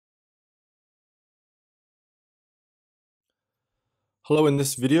Hello, in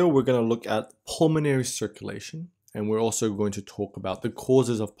this video we're going to look at pulmonary circulation, and we're also going to talk about the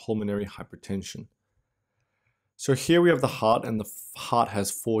causes of pulmonary hypertension. So here we have the heart, and the heart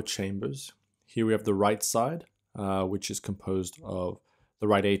has four chambers. Here we have the right side, which is composed of the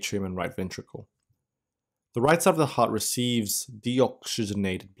right atrium and right ventricle. The right side of the heart receives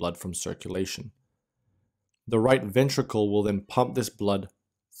deoxygenated blood from circulation. The right ventricle will then pump this blood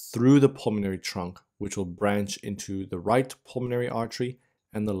through the pulmonary trunk, which will branch into the right pulmonary artery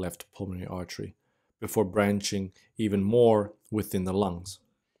and the left pulmonary artery, before branching even more within the lungs.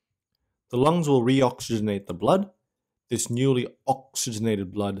 The lungs will reoxygenate the blood. This newly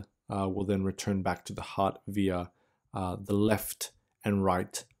oxygenated blood will then return back to the heart via the left and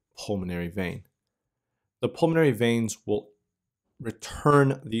right pulmonary vein. The pulmonary veins will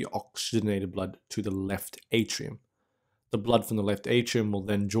return the oxygenated blood to the left atrium. The blood from the left atrium will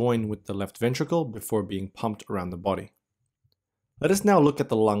then join with the left ventricle before being pumped around the body. Let us now look at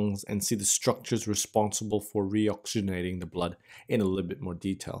the lungs and see the structures responsible for reoxygenating the blood in a little bit more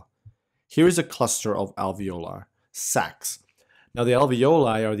detail. Here is a cluster of alveolar sacs. Now the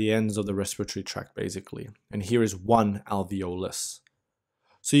alveoli are the ends of the respiratory tract basically, and here is one alveolus.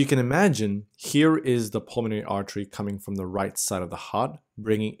 So you can imagine here is the pulmonary artery coming from the right side of the heart,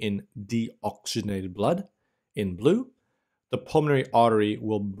 bringing in deoxygenated blood in blue. The pulmonary artery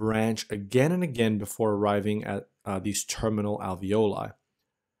will branch again and again before arriving at these terminal alveoli.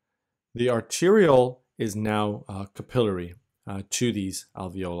 The arteriole is now capillary to these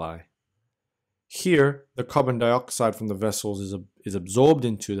alveoli. Here, the carbon dioxide from the vessels is absorbed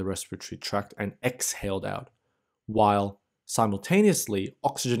into the respiratory tract and exhaled out, while simultaneously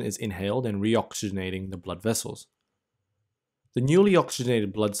oxygen is inhaled and reoxygenating the blood vessels. The newly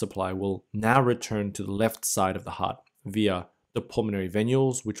oxygenated blood supply will now return to the left side of the heart via the pulmonary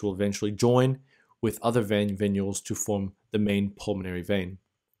venules, which will eventually join with other venules to form the main pulmonary vein.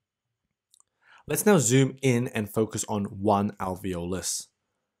 Let's now zoom in and focus on one alveolus.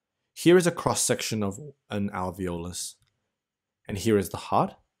 Here is a cross-section of an alveolus, and here is the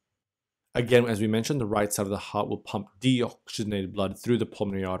heart. Again, as we mentioned, the right side of the heart will pump deoxygenated blood through the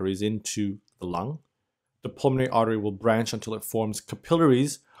pulmonary arteries into the lung. The pulmonary artery will branch until it forms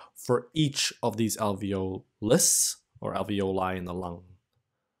capillaries for each of these alveolus or alveoli in the lung.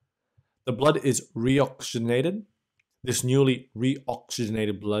 The blood is reoxygenated. This newly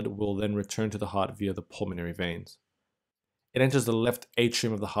reoxygenated blood will then return to the heart via the pulmonary veins. It enters the left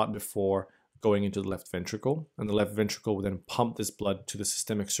atrium of the heart before going into the left ventricle, and the left ventricle will then pump this blood to the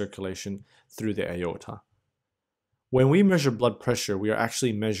systemic circulation through the aorta. When we measure blood pressure, we are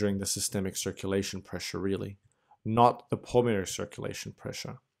actually measuring the systemic circulation pressure really, not the pulmonary circulation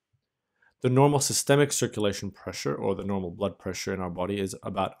pressure. The normal systemic circulation pressure, or the normal blood pressure in our body, is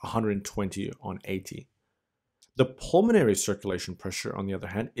about 120 on 80. The pulmonary circulation pressure, on the other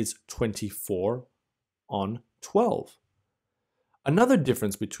hand, is 24 on 12. Another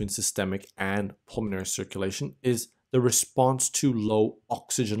difference between systemic and pulmonary circulation is the response to low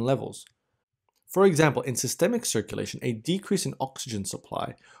oxygen levels. For example, in systemic circulation, a decrease in oxygen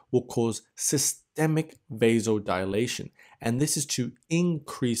supply will cause systemic vasodilation, and this is to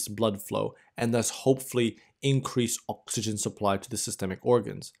increase blood flow and thus hopefully increase oxygen supply to the systemic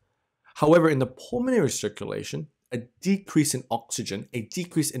organs. However, in the pulmonary circulation, a decrease in oxygen, a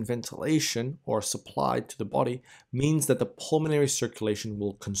decrease in ventilation or supply to the body means that the pulmonary circulation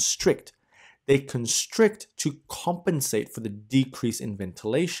will constrict. They constrict to compensate for the decrease in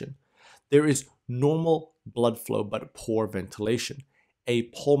ventilation. There is normal blood flow but poor ventilation. A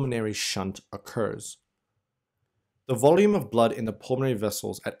pulmonary shunt occurs. The volume of blood in the pulmonary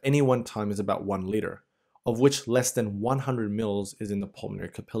vessels at any one time is about 1 liter, of which less than 100 mils is in the pulmonary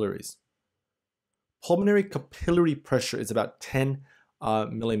capillaries. Pulmonary capillary pressure is about 10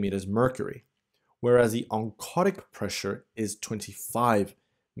 millimeters mercury, whereas the oncotic pressure is 25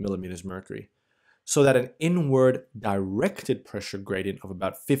 millimeters mercury, so that an inward directed pressure gradient of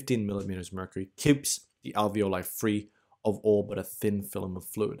about 15 millimeters mercury keeps the alveoli free of all but a thin film of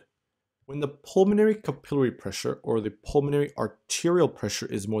fluid. When the pulmonary capillary pressure or the pulmonary arterial pressure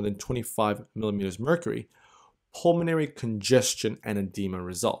is more than 25 millimeters mercury, pulmonary congestion and edema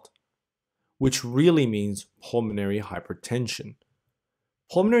result, which really means pulmonary hypertension.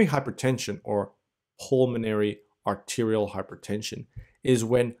 Pulmonary hypertension, or pulmonary arterial hypertension, is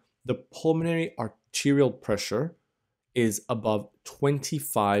when the pulmonary arterial pressure is above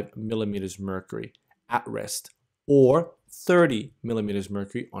 25 millimeters mercury at rest, or 30 millimeters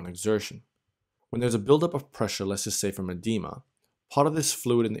mercury on exertion. When there's a buildup of pressure, let's just say from edema, part of this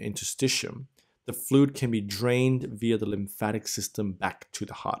fluid in the interstitium, the fluid can be drained via the lymphatic system back to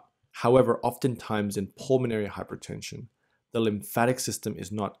the heart. However, oftentimes in pulmonary hypertension, the lymphatic system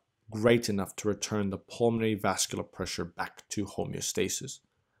is not great enough to return the pulmonary vascular pressure back to homeostasis.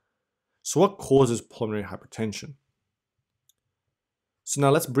 So what causes pulmonary hypertension? So now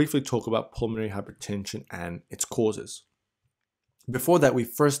let's briefly talk about pulmonary hypertension and its causes. Before that, we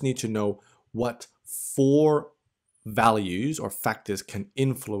first need to know what 4 values or factors can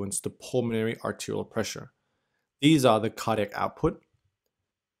influence the pulmonary arterial pressure. These are the cardiac output,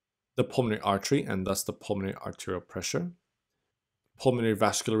 the pulmonary artery, and thus the pulmonary arterial pressure, pulmonary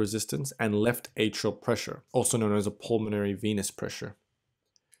vascular resistance, and left atrial pressure, also known as a pulmonary venous pressure.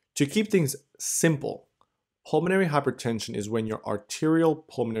 To keep things simple, pulmonary hypertension is when your arterial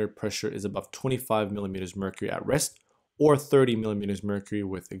pulmonary pressure is above 25 millimeters mercury at rest or 30 millimeters mercury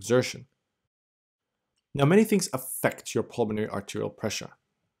with exertion. Now, many things affect your pulmonary arterial pressure.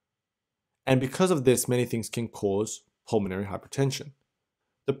 And because of this, many things can cause pulmonary hypertension.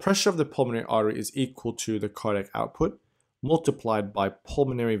 The pressure of the pulmonary artery is equal to the cardiac output multiplied by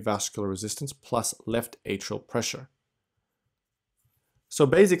pulmonary vascular resistance plus left atrial pressure. So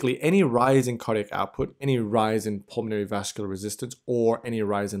basically, any rise in cardiac output, any rise in pulmonary vascular resistance, or any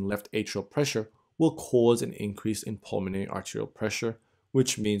rise in left atrial pressure will cause an increase in pulmonary arterial pressure,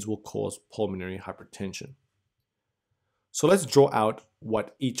 which means will cause pulmonary hypertension. So let's draw out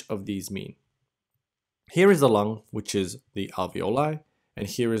what each of these mean. Here is the lung, which is the alveoli, and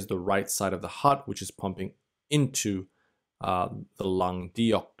here is the right side of the heart, which is pumping into the lung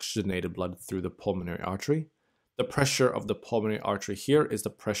deoxygenated blood through the pulmonary artery. The pressure of the pulmonary artery here is the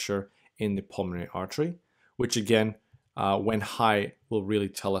pressure in the pulmonary artery, which again, when high, will really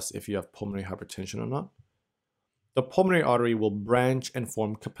tell us if you have pulmonary hypertension or not. The pulmonary artery will branch and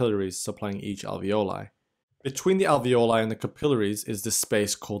form capillaries supplying each alveoli. Between the alveoli and the capillaries is the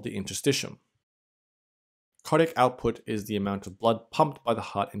space called the interstitium. Cardiac output is the amount of blood pumped by the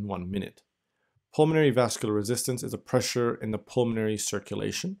heart in 1 minute. Pulmonary vascular resistance is a pressure in the pulmonary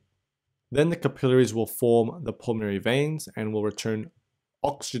circulation. Then the capillaries will form the pulmonary veins and will return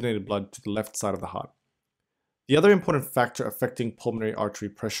oxygenated blood to the left side of the heart. The other important factor affecting pulmonary artery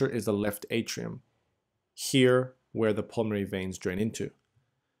pressure is the left atrium, here where the pulmonary veins drain into.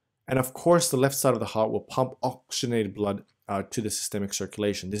 And of course, the left side of the heart will pump oxygenated blood to the systemic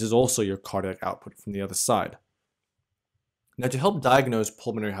circulation. This is also your cardiac output from the other side. Now, to help diagnose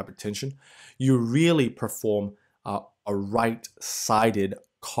pulmonary hypertension, you really perform a right-sided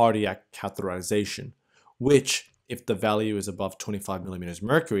cardiac catheterization, which, if the value is above 25 millimeters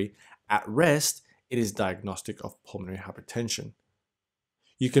mercury, at rest, it is diagnostic of pulmonary hypertension.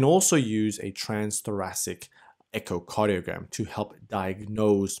 You can also use a transthoracic echocardiogram to help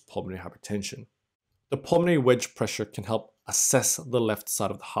diagnose pulmonary hypertension. The pulmonary wedge pressure can help assess the left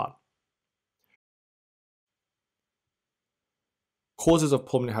side of the heart. Causes of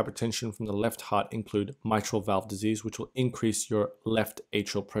pulmonary hypertension from the left heart include mitral valve disease, which will increase your left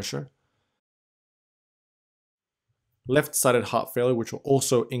atrial pressure, left-sided heart failure, which will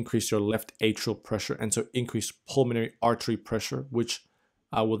also increase your left atrial pressure and so increase pulmonary artery pressure, which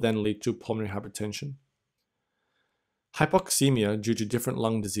will then lead to pulmonary hypertension. Hypoxemia due to different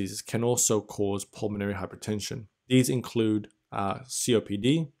lung diseases can also cause pulmonary hypertension. These include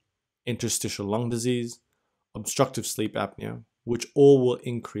COPD, interstitial lung disease, obstructive sleep apnea, which all will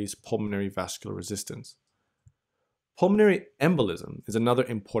increase pulmonary vascular resistance. Pulmonary embolism is another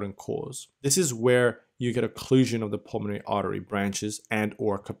important cause. This is where you get occlusion of the pulmonary artery branches and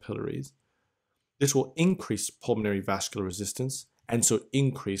or capillaries. This will increase pulmonary vascular resistance and so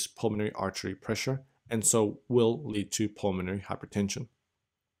increase pulmonary artery pressure and so will lead to pulmonary hypertension.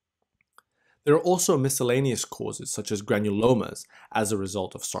 There are also miscellaneous causes such as granulomas as a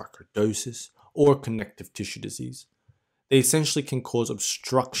result of sarcoidosis or connective tissue disease. They essentially can cause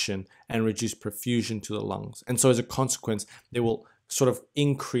obstruction and reduce perfusion to the lungs. And so as a consequence, they will sort of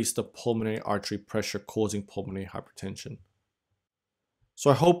increase the pulmonary artery pressure, causing pulmonary hypertension. So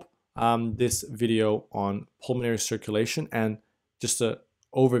I hope this video on pulmonary circulation and just an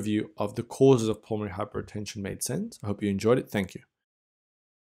overview of the causes of pulmonary hypertension made sense. I hope you enjoyed it. Thank you.